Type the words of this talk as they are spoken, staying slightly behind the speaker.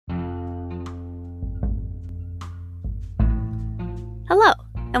Hello,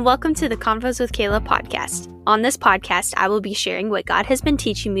 and welcome to the Convos with Kayla podcast. On this podcast, I will be sharing what God has been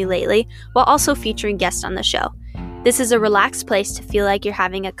teaching me lately while also featuring guests on the show. This is a relaxed place to feel like you're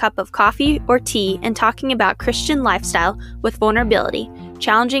having a cup of coffee or tea and talking about Christian lifestyle with vulnerability,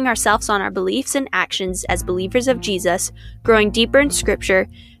 challenging ourselves on our beliefs and actions as believers of Jesus, growing deeper in Scripture,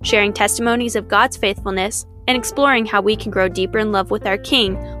 sharing testimonies of God's faithfulness, and exploring how we can grow deeper in love with our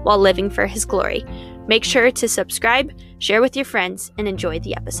King while living for His glory. Make sure to subscribe, share with your friends, and enjoy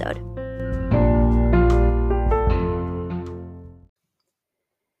the episode.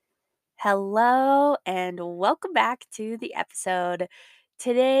 Hello, and welcome back to the episode.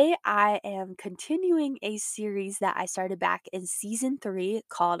 Today, I am continuing a series that I started back in season 3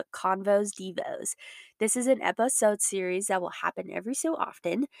 called Convos, Devos. This is an episode series that will happen every so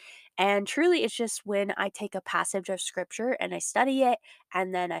often, and truly it's just when I take a passage of scripture and I study it,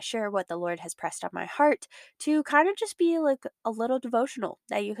 and then I share what the Lord has pressed on my heart to kind of just be like a little devotional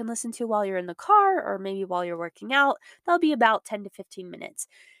that you can listen to while you're in the car or maybe while you're working out. That'll be about 10 to 15 minutes.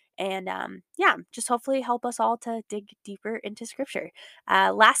 And just hopefully help us all to dig deeper into scripture.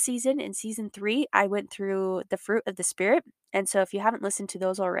 Last season, in season 3, I went through the fruit of the Spirit. And so if you haven't listened to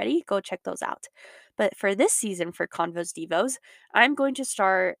those already, go check those out. But for this season, for Convos Devos, I'm going to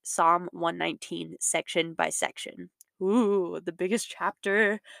start Psalm 119 section by section. Ooh, the biggest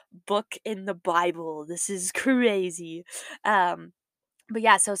chapter book in the Bible. This is crazy.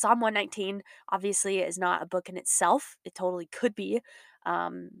 So Psalm 119 obviously is not a book in itself. It totally could be.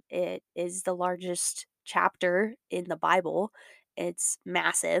 It is the largest chapter in the Bible. It's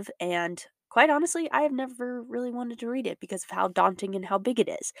massive, and quite honestly, I have never really wanted to read it because of how daunting and how big it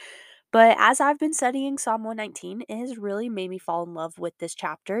is. But as I've been studying Psalm 119, it has really made me fall in love with this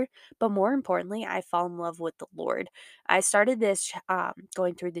chapter. But more importantly, I fall in love with the Lord. I started this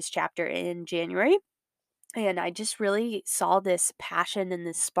going through this chapter in January. And I just really saw this passion and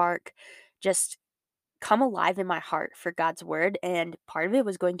this spark just come alive in my heart for God's word. And part of it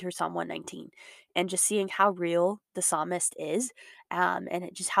was going through Psalm 119 and just seeing how real the psalmist is,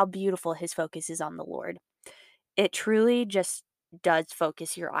 just how beautiful his focus is on the Lord. It truly just does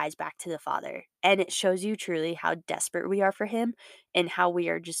focus your eyes back to the Father. And it shows you truly how desperate we are for Him and how we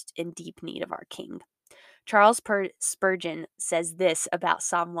are just in deep need of our King. Charles Spurgeon says this about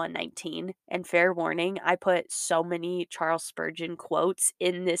Psalm 119, and fair warning, I put so many Charles Spurgeon quotes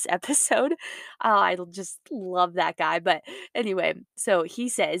in this episode. I just love that guy. But anyway, so he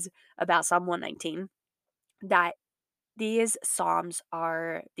says about Psalm 119 that these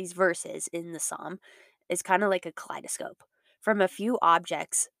verses in the psalm is kind of like a kaleidoscope. From a few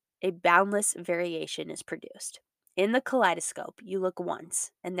objects, a boundless variation is produced. In the kaleidoscope, you look once,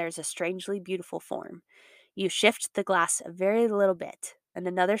 and there's a strangely beautiful form. You shift the glass a very little bit, and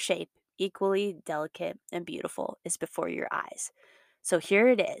another shape, equally delicate and beautiful, is before your eyes. So here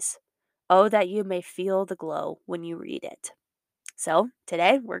it is. Oh, that you may feel the glow when you read it. So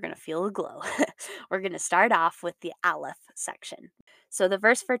today we're going to feel the glow. We're going to start off with the Aleph section. So the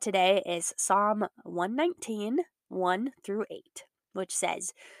verse for today is Psalm 119, 1 through 8, which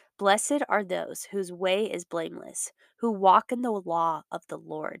says, "Blessed are those whose way is blameless, who walk in the law of the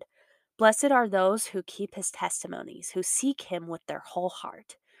Lord. Blessed are those who keep his testimonies, who seek him with their whole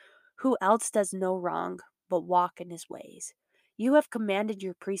heart. Who else does no wrong, but walk in his ways? You have commanded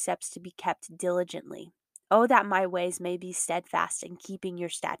your precepts to be kept diligently. Oh, that my ways may be steadfast in keeping your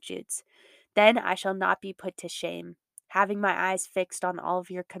statutes. Then I shall not be put to shame. Having my eyes fixed on all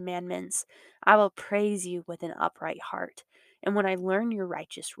of your commandments, I will praise you with an upright heart. And when I learn your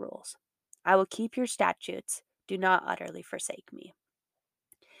righteous rules, I will keep your statutes. Do not utterly forsake me."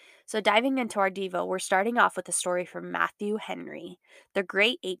 So, diving into our Devo, we're starting off with a story from Matthew Henry, the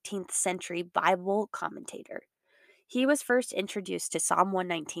great 18th century Bible commentator. He was first introduced to Psalm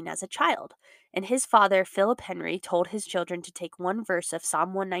 119 as a child, and his father, Philip Henry, told his children to take one verse of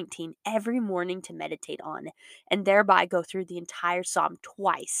Psalm 119 every morning to meditate on, and thereby go through the entire psalm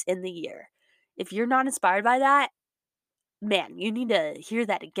twice in the year. If you're not inspired by that, man, you need to hear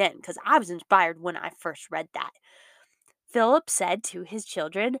that again, because I was inspired when I first read that. Philip said to his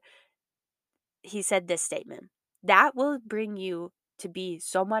children, he said this statement: "That will bring you to be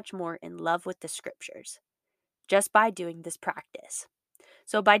so much more in love with the scriptures just by doing this practice."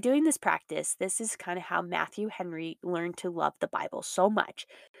 So by doing this practice, this is kind of how Matthew Henry learned to love the Bible so much.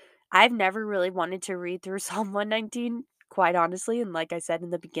 I've never really wanted to read through Psalm 119, quite honestly, and like I said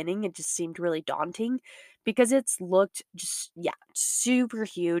in the beginning, it just seemed really daunting because it's looked super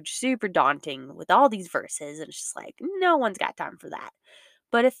huge, super daunting with all these verses, and it's just like no one's got time for that.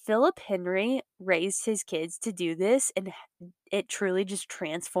 But if Philip Henry raised his kids to do this and it truly just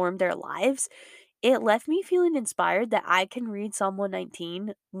transformed their lives, It left me feeling inspired that I can read Psalm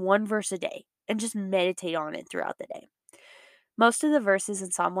 119, one verse a day, and just meditate on it throughout the day. Most of the verses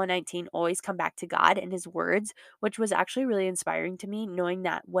in Psalm 119 always come back to God and his words, which was actually really inspiring to me, knowing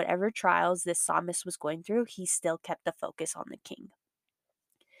that whatever trials this psalmist was going through, he still kept the focus on the king.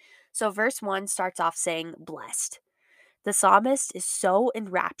 So, verse 1 starts off saying, blessed. The psalmist is so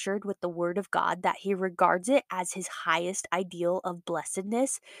enraptured with the word of God that he regards it as his highest ideal of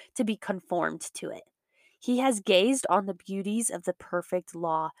blessedness to be conformed to it. He has gazed on the beauties of the perfect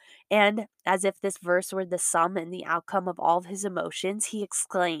law, and as if this verse were the sum and the outcome of all of his emotions, he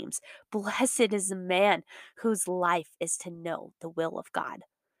exclaims, blessed is the man whose life is to know the will of God.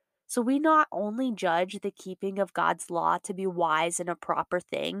 So we not only judge the keeping of God's law to be wise and a proper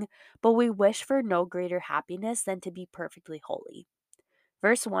thing, but we wish for no greater happiness than to be perfectly holy.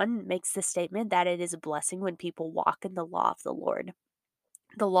 Verse 1 makes the statement that it is a blessing when people walk in the law of the Lord.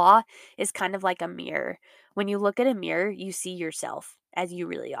 The law is kind of like a mirror. When you look at a mirror, you see yourself as you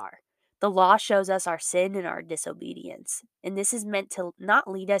really are. The law shows us our sin and our disobedience, and this is meant to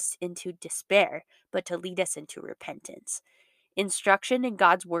not lead us into despair, but to lead us into repentance. Instruction in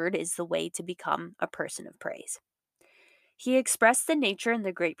God's word is the way to become a person of praise. He expressed the nature and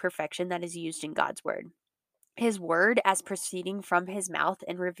the great perfection that is used in God's word. His word as proceeding from his mouth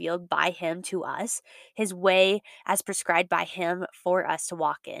and revealed by him to us, his way as prescribed by him for us to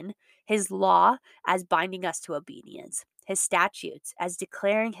walk in, his law as binding us to obedience, his statutes as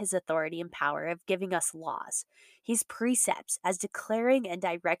declaring his authority and power of giving us laws, his precepts as declaring and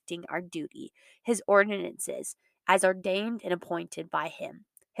directing our duty, his ordinances as ordained and appointed by him,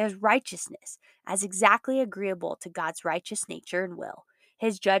 his righteousness as exactly agreeable to God's righteous nature and will,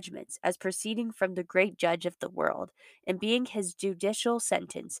 his judgments as proceeding from the great judge of the world, and being his judicial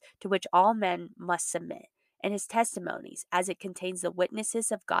sentence to which all men must submit, and his testimonies as it contains the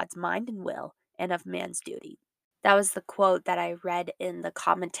witnesses of God's mind and will and of man's duty. That was the quote that I read in the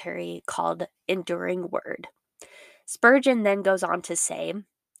commentary called Enduring Word. Spurgeon then goes on to say,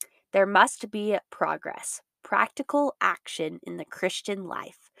 there must be progress, practical action in the Christian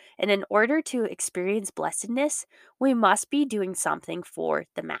life. And in order to experience blessedness, we must be doing something for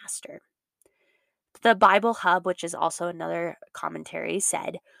the Master. The Bible Hub, which is also another commentary,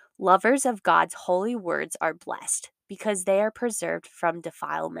 said, lovers of God's holy words are blessed because they are preserved from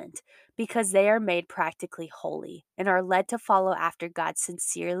defilement, because they are made practically holy and are led to follow after God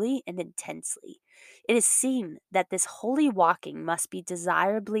sincerely and intensely. It is seen that this holy walking must be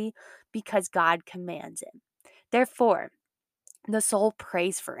desirably because God commands it. Therefore, the soul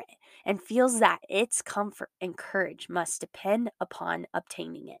prays for it and feels that its comfort and courage must depend upon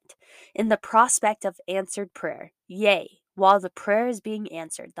obtaining it. In the prospect of answered prayer, yea, while the prayer is being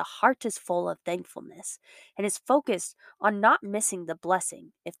answered, the heart is full of thankfulness and is focused on not missing the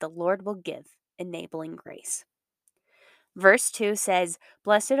blessing if the Lord will give enabling grace. Verse 2 says,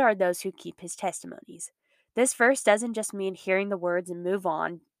 blessed are those who keep his testimonies. This verse doesn't just mean hearing the words and move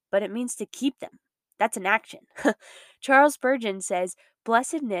on, but it means to keep them. That's an action. Charles Spurgeon says,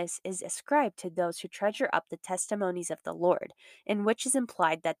 blessedness is ascribed to those who treasure up the testimonies of the Lord, in which is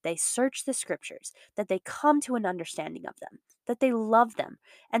implied that they search the scriptures, that they come to an understanding of them, that they love them,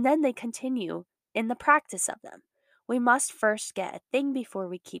 and then they continue in the practice of them. We must first get a thing before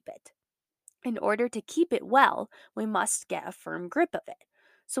we keep it. In order to keep it well, we must get a firm grip of it.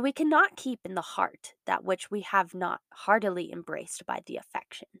 So we cannot keep in the heart that which we have not heartily embraced by the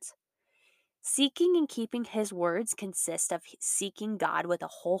affections. Seeking and keeping his words consist of seeking God with a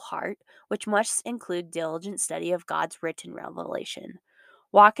whole heart, which must include diligent study of God's written revelation.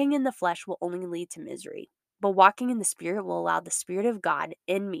 Walking in the flesh will only lead to misery, but walking in the Spirit will allow the Spirit of God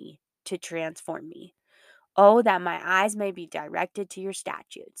in me to transform me. Oh, that my eyes may be directed to your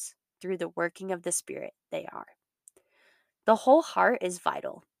statutes. Through the working of the Spirit, they are. The whole heart is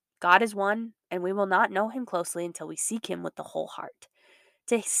vital. God is one, and we will not know him closely until we seek him with the whole heart.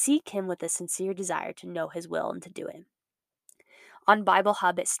 To seek him with a sincere desire to know his will and to do it. On Bible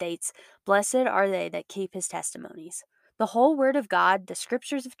Hub, it states, blessed are they that keep his testimonies. The whole word of God, the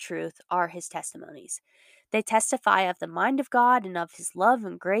scriptures of truth, are his testimonies. They testify of the mind of God and of his love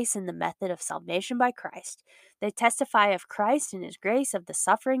and grace in the method of salvation by Christ. They testify of Christ and his grace, of the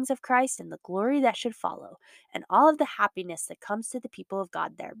sufferings of Christ and the glory that should follow, and all of the happiness that comes to the people of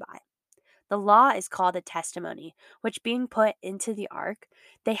God thereby. The law is called a testimony, which being put into the ark,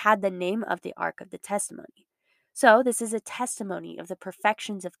 they had the name of the ark of the testimony. So, this is a testimony of the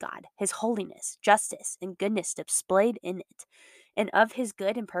perfections of God, his holiness, justice, and goodness displayed in it, and of his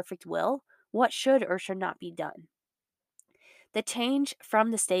good and perfect will, what should or should not be done. The change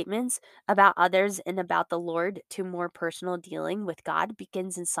from the statements about others and about the Lord to more personal dealing with God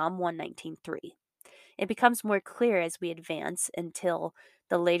begins in Psalm 119:3. It becomes more clear as we advance until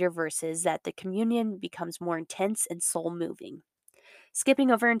the later verses that the communion becomes more intense and soul moving.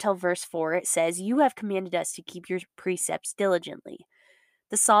 Skipping over until verse 4, it says, "You have commanded us to keep your precepts diligently."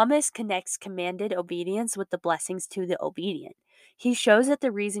 The psalmist connects commanded obedience with the blessings to the obedient. He shows that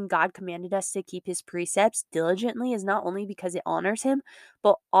the reason God commanded us to keep his precepts diligently is not only because it honors him,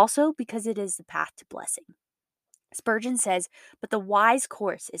 but also because it is the path to blessing. Spurgeon says, "But the wise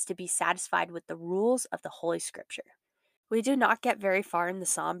course is to be satisfied with the rules of the Holy Scripture." We do not get very far in the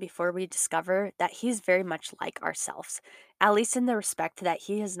psalm before we discover that he's very much like ourselves, at least in the respect that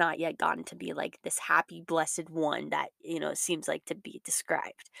he has not yet gotten to be like this happy, blessed one that, seems like to be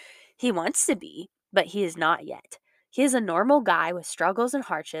described. He wants to be, but he is not yet. He is a normal guy with struggles and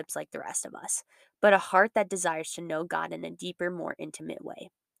hardships like the rest of us, but a heart that desires to know God in a deeper, more intimate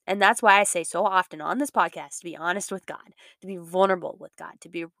way. And that's why I say so often on this podcast to be honest with God, to be vulnerable with God, to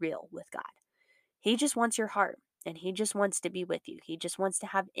be real with God. He just wants your heart, and he just wants to be with you. He just wants to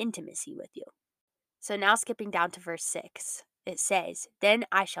have intimacy with you. So now skipping down to verse 6, it says, "Then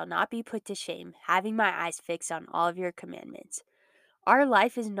I shall not be put to shame, having my eyes fixed on all of your commandments." Our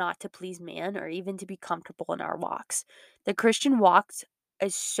life is not to please man or even to be comfortable in our walks. The Christian walk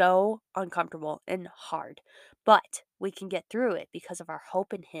is so uncomfortable and hard, but we can get through it because of our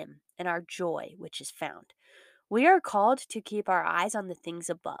hope in him and our joy, which is found. We are called to keep our eyes on the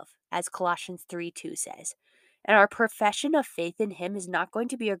things above, as Colossians 3:2 says. And our profession of faith in him is not going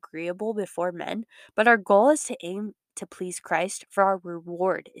to be agreeable before men, but our goal is to aim to please Christ, for our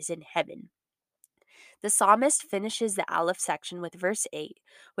reward is in heaven. The psalmist finishes the Aleph section with verse 8,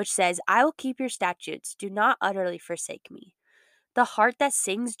 which says, "I will keep your statutes, do not utterly forsake me." The heart that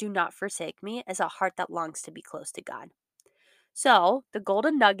sings, "Do not forsake me," is a heart that longs to be close to God. So, the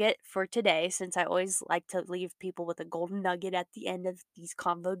golden nugget for today, since I always like to leave people with a golden nugget at the end of these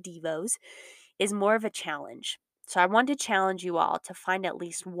Convo Devos, is more of a challenge. So, I want to challenge you all to find at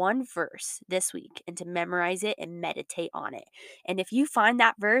least one verse this week and to memorize it and meditate on it. And if you find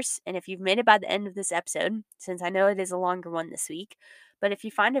that verse, and if you've made it by the end of this episode, since I know it is a longer one this week, but if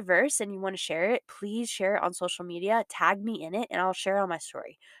you find a verse and you want to share it, please share it on social media, tag me in it, and I'll share it on my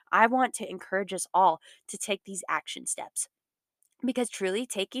story. I want to encourage us all to take these action steps. Because truly,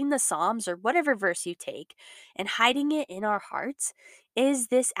 taking the Psalms or whatever verse you take and hiding it in our hearts is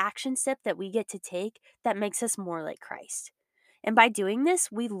this action step that we get to take that makes us more like Christ. And by doing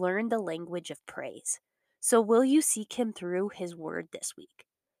this, we learn the language of praise. So, will you seek Him through His Word this week?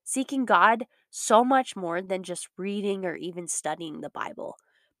 Seeking God so much more than just reading or even studying the Bible,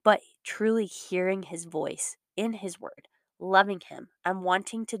 but truly hearing His voice in His Word, loving Him, and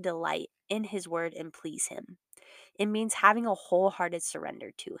wanting to delight in His Word and please Him. It means having a wholehearted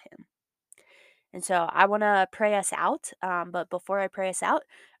surrender to him. And so I want to pray us out. But before I pray us out,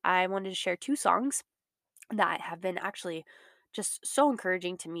 I wanted to share two songs that have been actually just so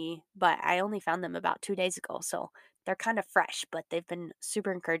encouraging to me. But I only found them about 2 days ago. So they're kind of fresh, but they've been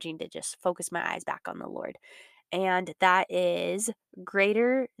super encouraging to just focus my eyes back on the Lord. And that is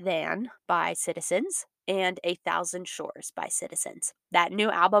Greater Than by Citizens and A Thousand Shores by Citizens. That new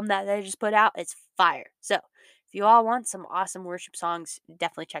album that they just put out, it's fire. So if you all want some awesome worship songs,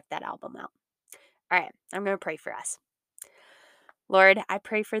 definitely check that album out. All right, I'm going to pray for us. Lord, I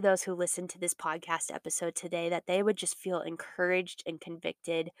pray for those who listen to this podcast episode today that they would just feel encouraged and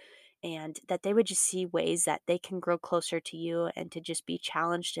convicted, and that they would just see ways that they can grow closer to you and to just be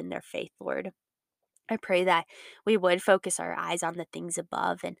challenged in their faith, Lord. I pray that we would focus our eyes on the things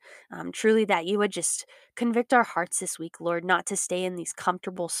above, and truly that you would just convict our hearts this week, Lord, not to stay in these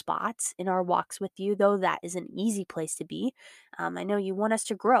comfortable spots in our walks with you, though that is an easy place to be. I know you want us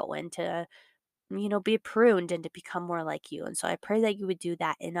to grow and to be pruned and to become more like you. And so I pray that you would do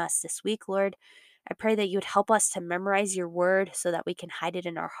that in us this week, Lord. I pray that you would help us to memorize your word so that we can hide it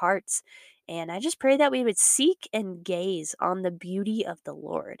in our hearts. And I just pray that we would seek and gaze on the beauty of the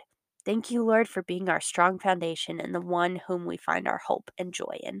Lord. Thank you, Lord, for being our strong foundation and the one whom we find our hope and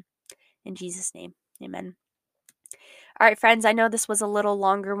joy in. In Jesus' name, amen. All right, friends, I know this was a little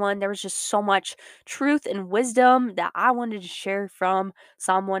longer one. There was just so much truth and wisdom that I wanted to share from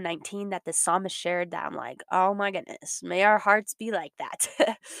Psalm 119 that the psalmist shared that I'm like, oh my goodness, may our hearts be like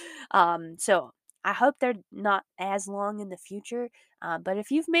that. So I hope they're not as long in the future. But if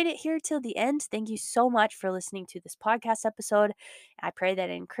you've made it here till the end, thank you so much for listening to this podcast episode. I pray that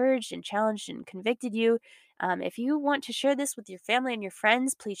it encouraged and challenged and convicted you. If you want to share this with your family and your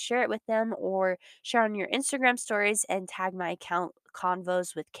friends, please share it with them or share on your Instagram stories and tag my account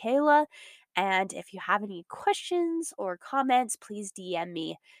Convos with Kayla. And if you have any questions or comments, please DM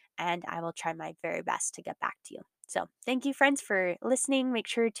me and I will try my very best to get back to you. So, thank you, friends, for listening. Make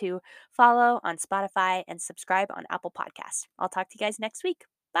sure to follow on Spotify and subscribe on Apple Podcasts. I'll talk to you guys next week.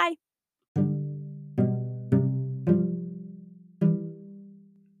 Bye.